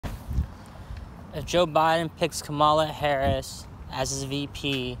if Joe Biden picks Kamala Harris as his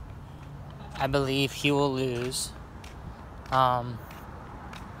VP, I believe he will lose.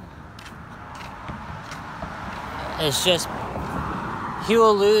 It's just he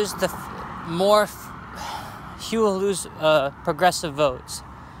will lose progressive votes,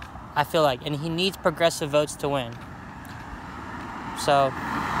 I feel like, and he needs progressive votes to win. So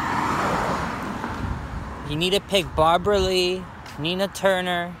you need to pick Barbara Lee, Nina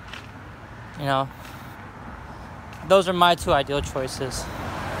Turner. Those are my two ideal choices.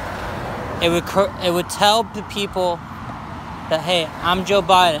 It would tell the people that, hey, I'm Joe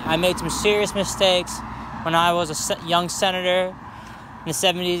Biden. I made some serious mistakes when I was a young senator in the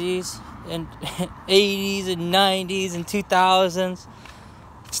 70s and 80s and 90s and 2000s.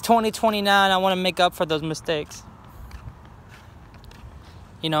 It's 2029. I want to make up for those mistakes.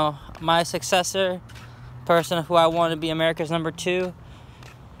 My successor, person who I want to be America's number 2,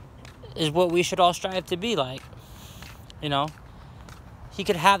 is what we should all strive to be like. He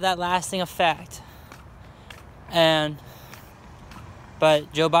could have that lasting effect.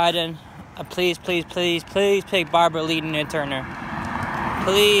 But Joe Biden, please pick Barbara Lee and Turner.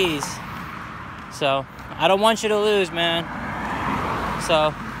 Please. So, I don't want you to lose, man.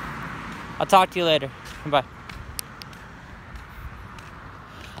 So, I'll talk to you later. Bye.